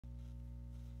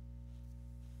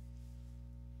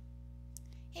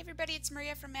Hey everybody, it's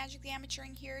Maria from Magic the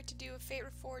Amateuring here to do a Fate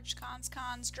Reforged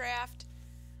Cons draft.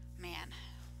 Man,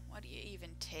 what do you even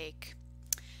take?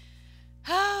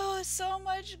 Oh, so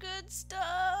much good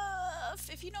stuff!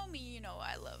 If you know me, you know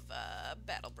I love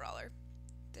Battle Brawler.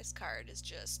 This card is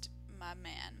just my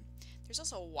man. There's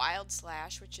also Wild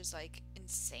Slash, which is like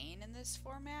insane in this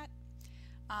format.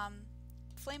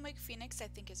 Flame Lake Phoenix I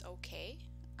think is okay.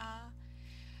 I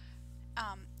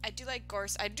do like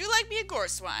me a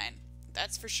Gorswine.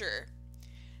 That's for sure.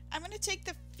 I'm gonna take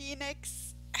the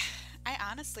Phoenix. I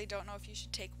honestly don't know if you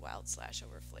should take Wild Slash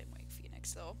over Flamewake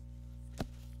Phoenix though.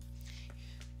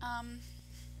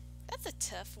 That's a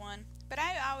tough one. But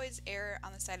I always err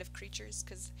on the side of creatures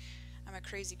because I'm a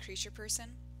crazy creature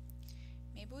person.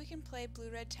 Maybe we can play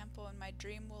Blue-Red Tempo and my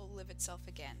dream will live itself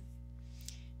again.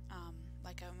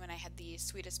 Like when I had the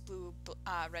sweetest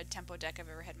blue-red tempo deck I've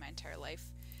ever had in my entire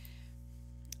life.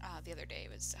 The other day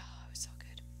it was so good.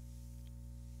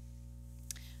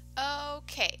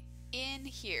 Okay, in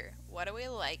here, what do we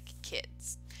like,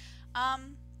 kids?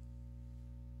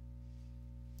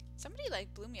 Somebody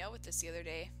like blew me out with this the other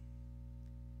day.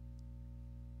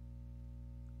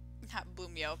 Not blew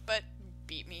me out, but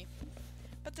beat me.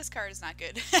 But this card is not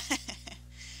good.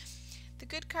 The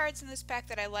good cards in this pack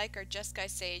that I like are Jeskai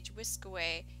Sage, Whisk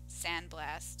Away,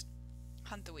 Sandblast,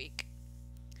 Hunt the Weak,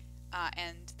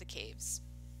 and the Caves.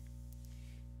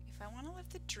 If I want to live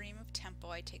the dream of tempo,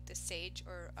 I take the Sage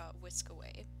or Whisk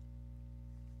Away.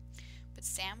 But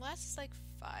Sandblast is like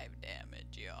 5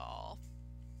 damage, y'all.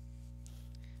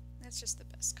 That's just the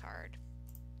best card.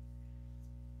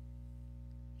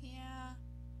 Yeah.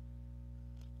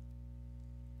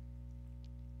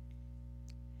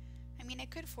 I mean, I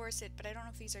could force it, but I don't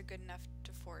know if these are good enough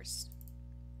to force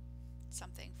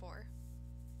something for.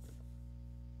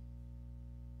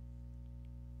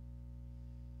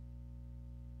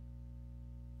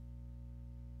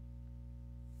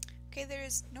 Okay,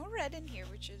 there's no red in here,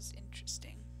 which is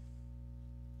interesting.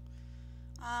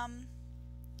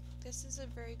 This is a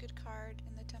very good card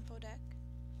in the tempo deck.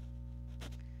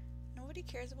 Nobody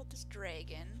cares about this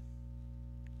dragon.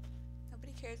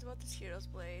 Nobody cares about this Hero's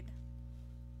Blade.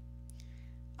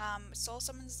 Soul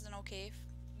Summons is an okay,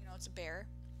 you know, it's a bear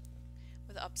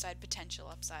with upside, potential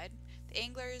upside. The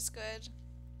Angler is good.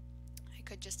 I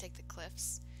could just take the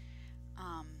Cliffs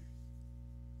and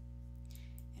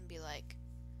be like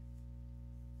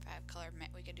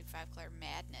we could do 5-color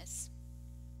Madness.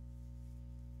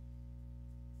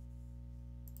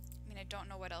 I mean, I don't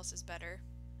know what else is better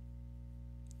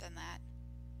than that.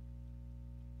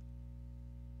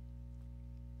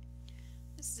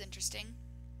 This is interesting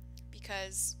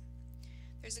because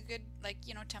there's a good, like,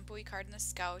 you know, tempo-y card in the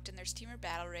Scout, and there's Teamer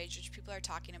Battle Rage, which people are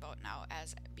talking about now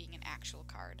as being an actual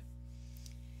card.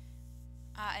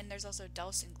 And there's also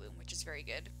Douse and Gloom, which is very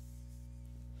good.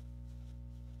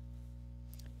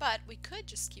 But we could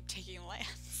just keep taking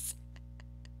lands,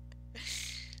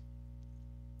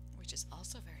 which is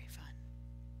also very fun.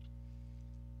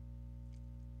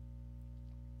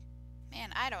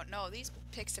 Man, I don't know. These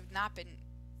picks have not been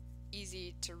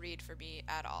easy to read for me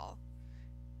at all.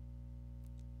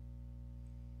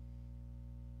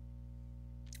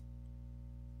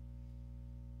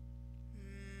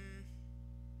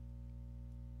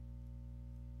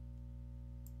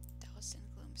 Douse and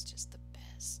Gloom's just the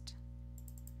best.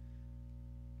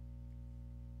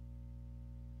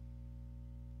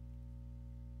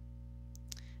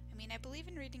 I mean, I believe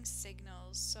in reading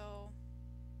signals, so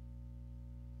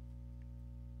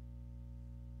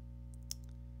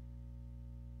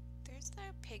there's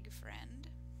their pig friend.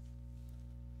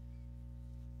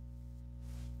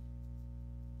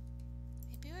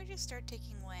 Maybe we just start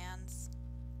taking lands.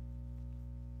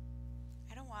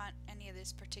 I don't want any of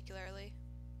this particularly.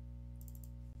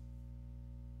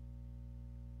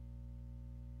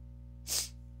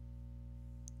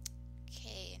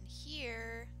 Okay, and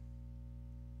here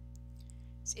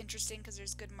it's interesting because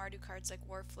there's good Mardu cards like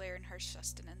Warflare and Harsh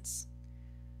Sustenance.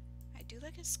 I do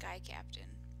like a Sky Captain.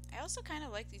 I also kind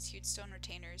of like these huge stone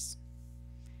retainers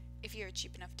if you're a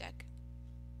cheap enough deck.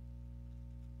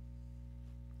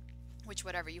 Which,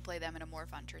 whatever, you play them in a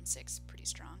morph on turn 6, pretty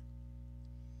strong.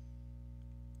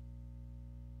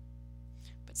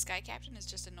 But Sky Captain is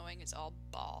just annoying as all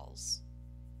balls.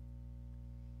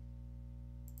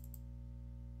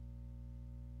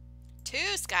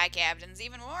 Two Sky Captains,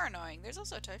 even more annoying. There's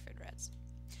also Typhoid Rats.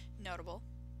 Notable.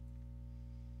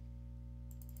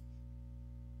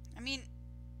 I mean,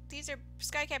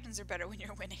 Sky Captains are better when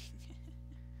you're winning.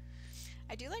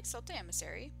 I do like Sultai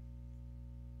Emissary.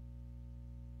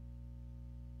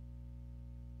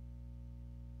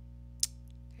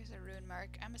 There's a Rune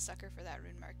Mark. I'm a sucker for that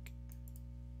Rune Mark.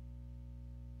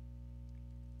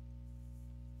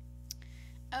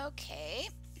 Okay,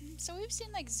 so we've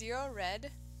seen like 0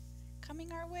 red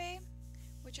coming our way,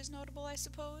 which is notable, I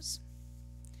suppose.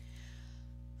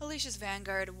 Alicia's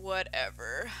Vanguard,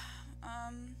 whatever.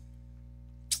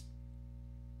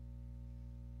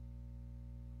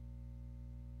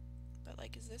 But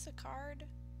like, is this a card?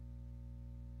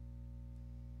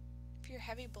 If you're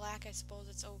heavy black, I suppose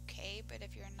it's okay, but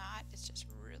if you're not, it's just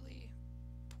really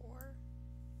poor.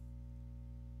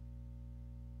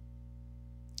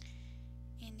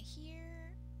 In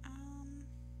here,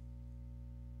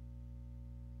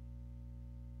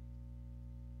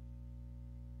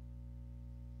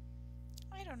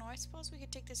 I don't know, I suppose we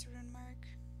could take this rune mark.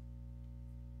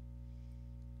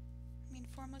 I mean,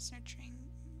 formless nurturing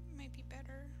might be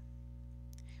better.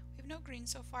 We have no green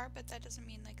so far, but that doesn't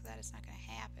mean like that is not going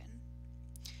to happen.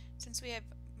 Since we have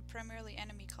primarily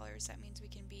enemy colors, that means we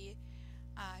can be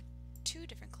 2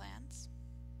 different clans.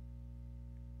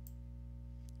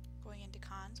 Going into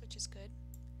cons, which is good.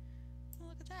 Oh,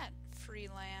 look at that. Free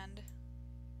land.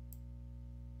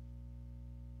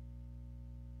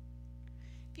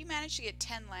 If you manage to get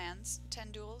 10 lands,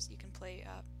 10 duels, you can play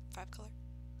 5 color.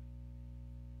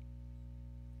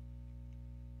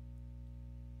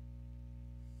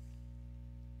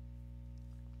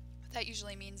 That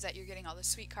usually means that you're getting all the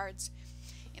sweet cards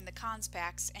in the cons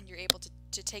packs and you're able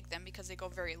to take them because they go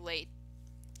very late.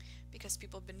 Because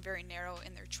people have been very narrow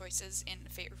in their choices in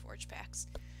Fate Reforged packs.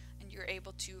 And you're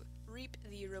able to reap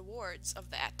the rewards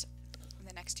of that in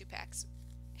the next 2 packs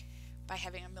by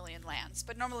having 1,000,000 lands.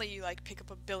 But normally you like pick up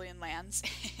 1,000,000,000 lands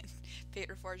in Fate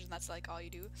Reforged and that's like all you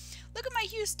do. Look at my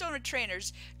Houston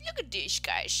trainers. Look at these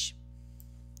guys.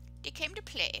 They came to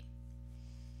play.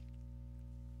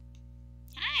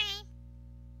 Hi.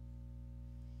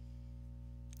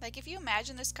 Like if you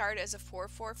imagine this card as a 4/4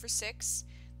 for 6,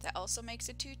 that also makes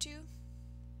it 2/2.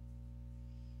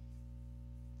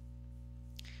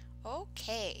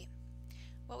 Okay.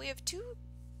 Well, we have 2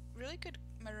 really good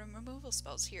removal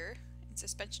spells here in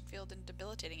Suspension Field and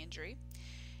Debilitating Injury.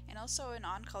 And also an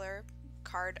on-color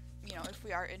card, you know, if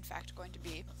we are in fact going to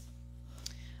be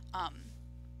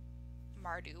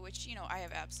Mardu, which, you know, I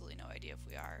have absolutely no idea if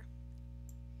we are.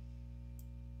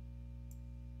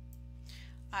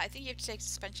 I think you have to take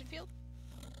Suspension Field.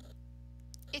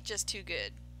 It's just too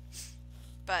good.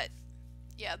 But,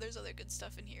 yeah, there's other good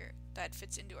stuff in here that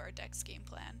fits into our deck's game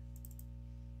plan.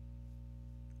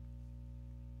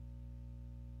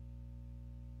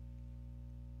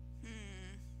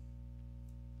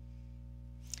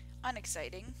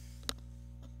 Unexciting.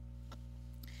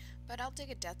 But I'll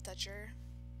take a Death Toucher.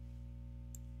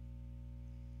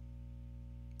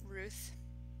 Ruth.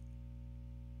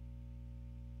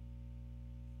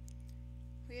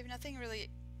 We have nothing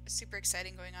really super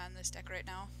exciting going on in this deck right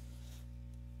now.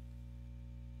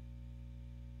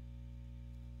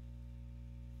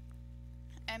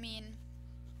 I mean,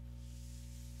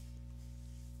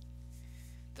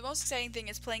 the most exciting thing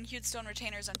is playing Huge Stone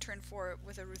Retainers on turn 4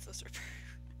 with a Ruthless Ripper.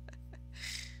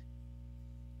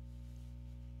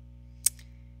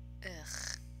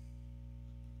 Ugh.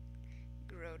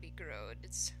 Grody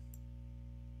Grodes.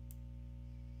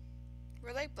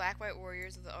 We're like Black-White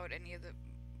Warriors without any of the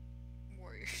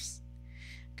warriors.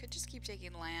 Could just keep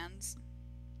taking lands.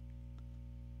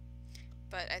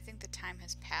 But I think the time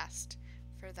has passed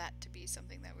for that to be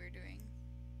something that we're doing.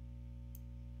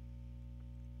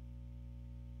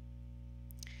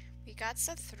 We got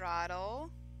some Throttle.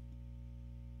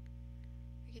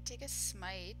 We could take a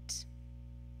Smite.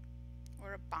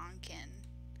 Or a Bonkin.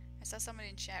 I saw somebody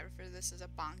in chat refer to this as a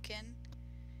Bonkin.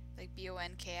 Like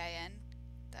B-O-N-K-I-N.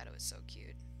 Thought it was so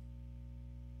cute.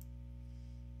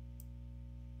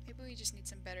 Maybe we just need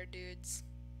some better dudes.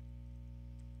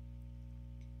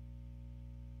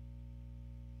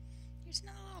 Here's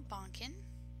another little Bonkin.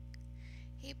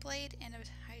 Hateblade and a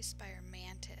Highspire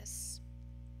Mantis.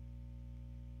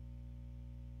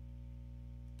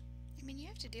 I mean, you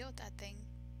have to deal with that thing.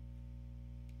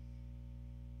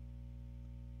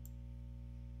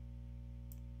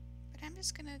 But I'm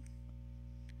just gonna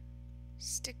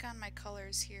stick on my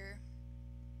colors here.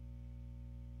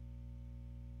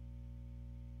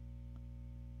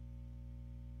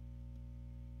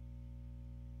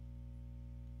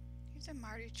 Here's a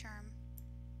Mardu Charm.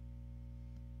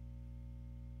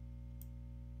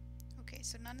 Okay,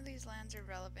 so none of these lands are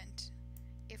relevant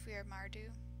if we are Mardu.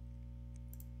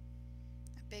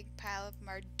 A big pile of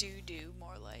Mardu-do,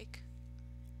 more like.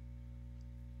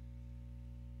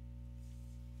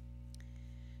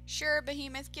 Sure,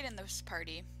 Behemoth, get in this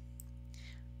party.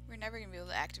 We're never going to be able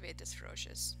to activate this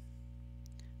Ferocious.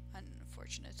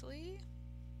 Unfortunately.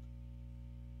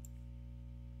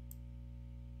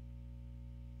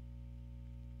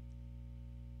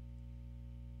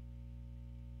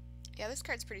 Yeah, this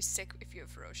card's pretty sick if you have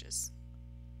Ferocious.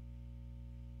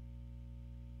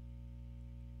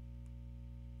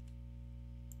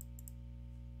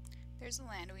 There's a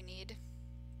land we need.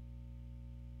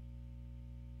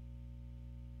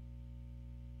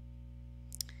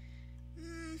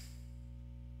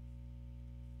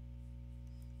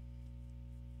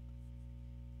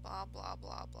 Blah, blah,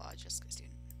 blah, blah. Just a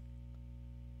student.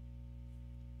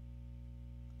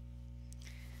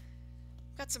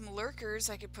 Got some lurkers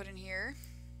I could put in here.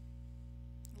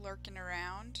 Lurking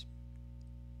around.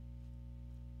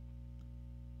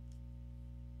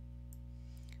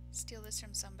 Steal this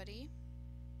from somebody.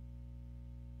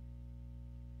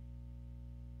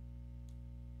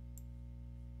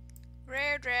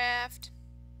 Rare draft.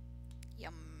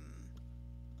 Yum.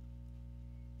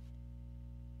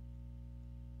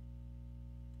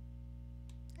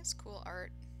 That's cool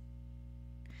art.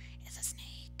 It's a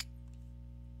snake.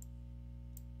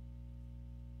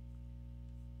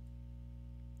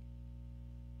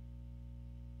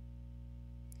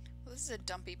 Well, this is a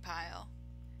dumpy pile.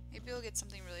 Maybe we'll get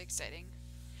something really exciting.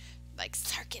 Like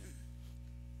Sarkin.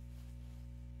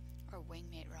 Or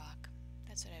Wingmate Rock.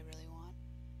 That's what I really want.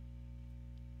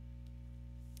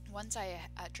 Once I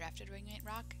drafted Wingmate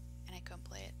Rock and I couldn't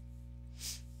play it.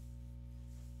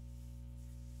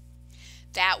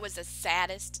 That was the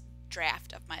saddest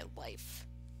draft of my life.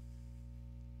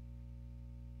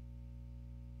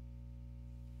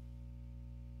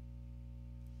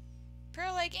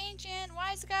 Pearl Lake Ancient,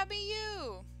 why's it gotta be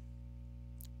you?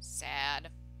 Sad.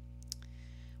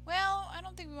 Well, I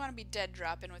don't think we want to be dead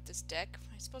dropping with this deck.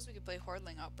 I suppose we could play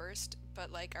Hordling Outburst,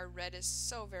 but like our red is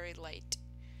so very light.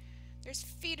 There's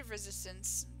Feet of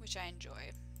Resistance, which I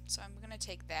enjoy, so I'm gonna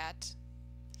take that.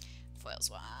 Foil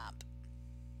Swamp.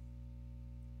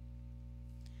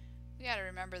 We gotta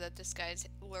remember that this guy's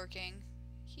lurking.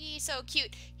 He's so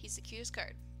cute. He's the cutest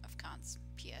card of cons.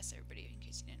 P.S. everybody, in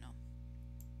case you didn't know.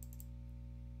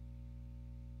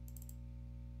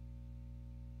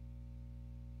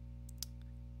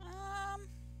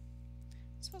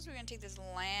 I suppose we're gonna take this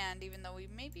land, even though we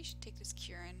maybe should take this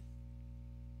Kieran.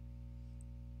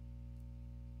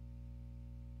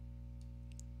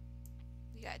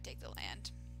 We gotta take the land.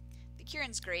 The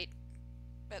Kieran's great,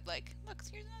 but like, look,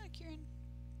 here's another Kieran.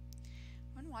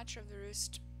 One Watcher of the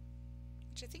Roost,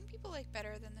 which I think people like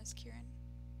better than this Kieran.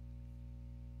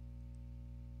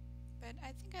 But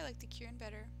I think I like the Kieran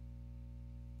better.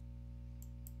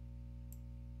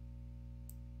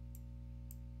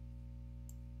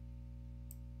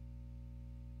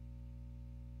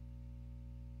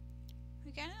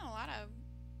 We got in a lot of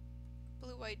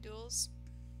blue-white duels.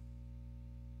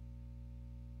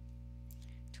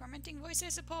 Tormenting Voice, I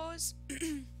suppose.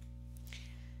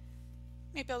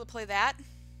 Might be able to play that.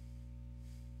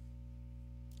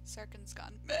 Sarkin's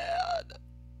gone mad.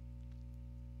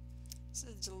 This is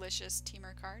a delicious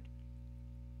teamer card.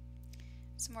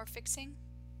 Some more fixing.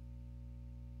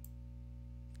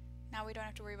 Now we don't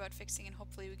have to worry about fixing, and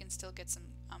hopefully we can still get some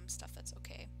stuff that's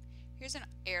okay. Here's an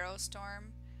Arrow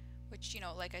Storm, which, you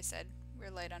know, like I said, we're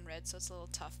light on red, so it's a little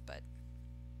tough, but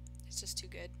it's just too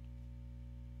good.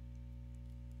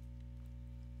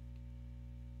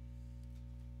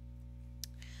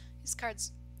 These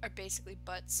cards are basically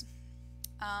butts.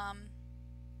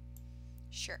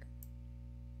 Sure.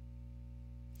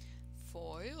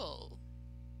 Foil.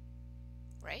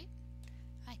 Right?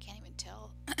 I can't even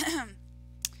tell.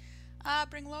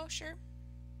 Bring low, sure.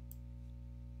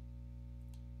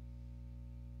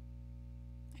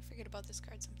 I forget about this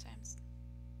card sometimes.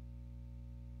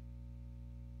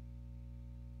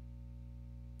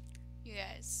 You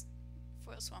guys,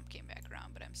 Foil Swamp came back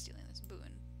around, but I'm stealing this boon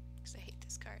because I hate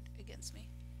this card against me.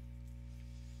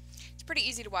 It's pretty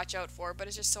easy to watch out for, but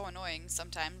it's just so annoying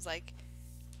sometimes, like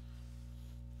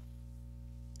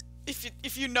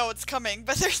if you know it's coming,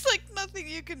 but there's like nothing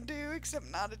you can do except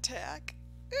not attack.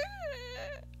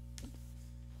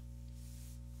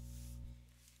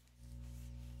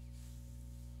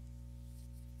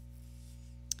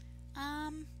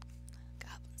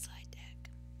 Goblin Slide deck.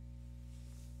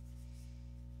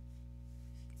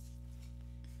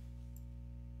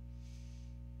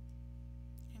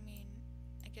 I mean,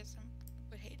 I guess I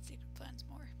would hate Secret Plans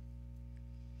more.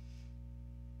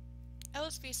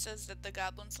 LSV says that the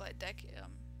Goblin Slide deck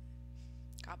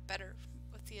got better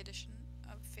with the addition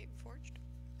of Fate Forged.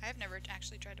 I've never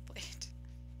actually tried to play it.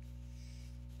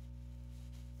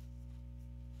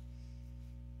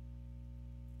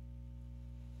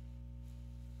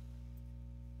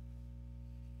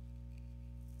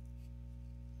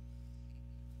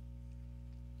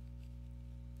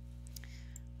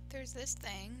 There's this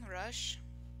thing, Rush.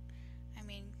 I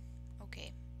mean,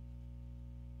 okay.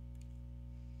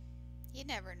 You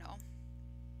never know.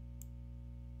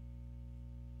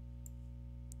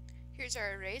 Here's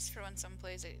our erase for when someone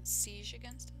plays a siege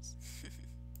against us.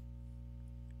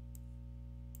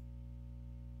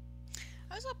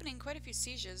 I was opening quite a few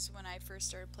sieges when I first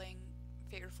started playing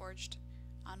Fate Reforged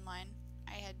online.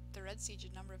 I had the red siege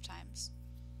a number of times.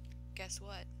 Guess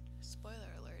what?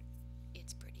 Spoiler alert,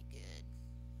 it's pretty good.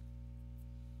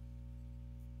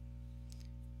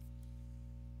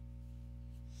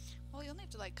 Well, you only have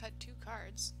to like cut 2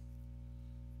 cards.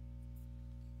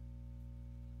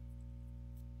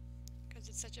 Because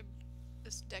it's such a,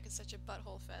 this deck is such a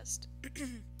butthole fest.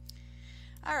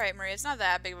 Alright, Maria, it's not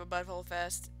that big of a butthole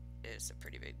fest. It's a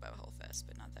pretty big butthole fest,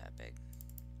 but not that big.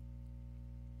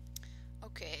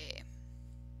 Okay.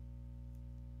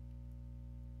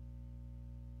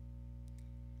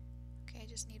 Okay, I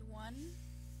just need one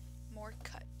more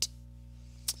cut.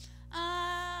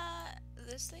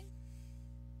 This thing?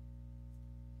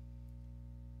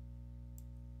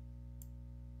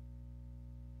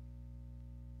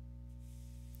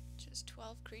 Just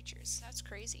 12 creatures. That's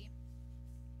crazy.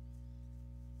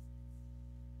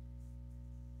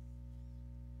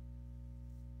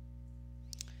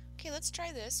 Okay, let's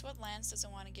try this. What lands does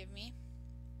it want to give me?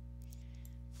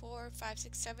 4, 5,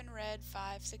 6, 7 red,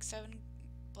 5, 6, 7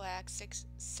 black, 6,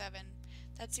 7.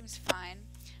 That seems fine.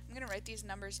 I'm going to write these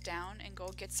numbers down and go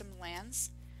get some lands.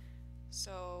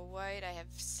 So white I have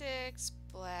 6,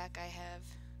 black I have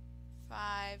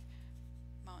 5,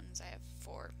 mountains I have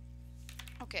 4.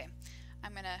 Okay,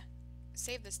 I'm going to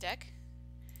save this deck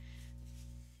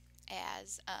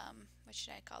as, what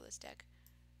should I call this deck?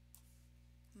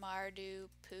 Mardu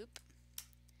Poop.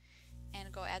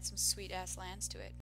 And go add some sweet ass lands to it.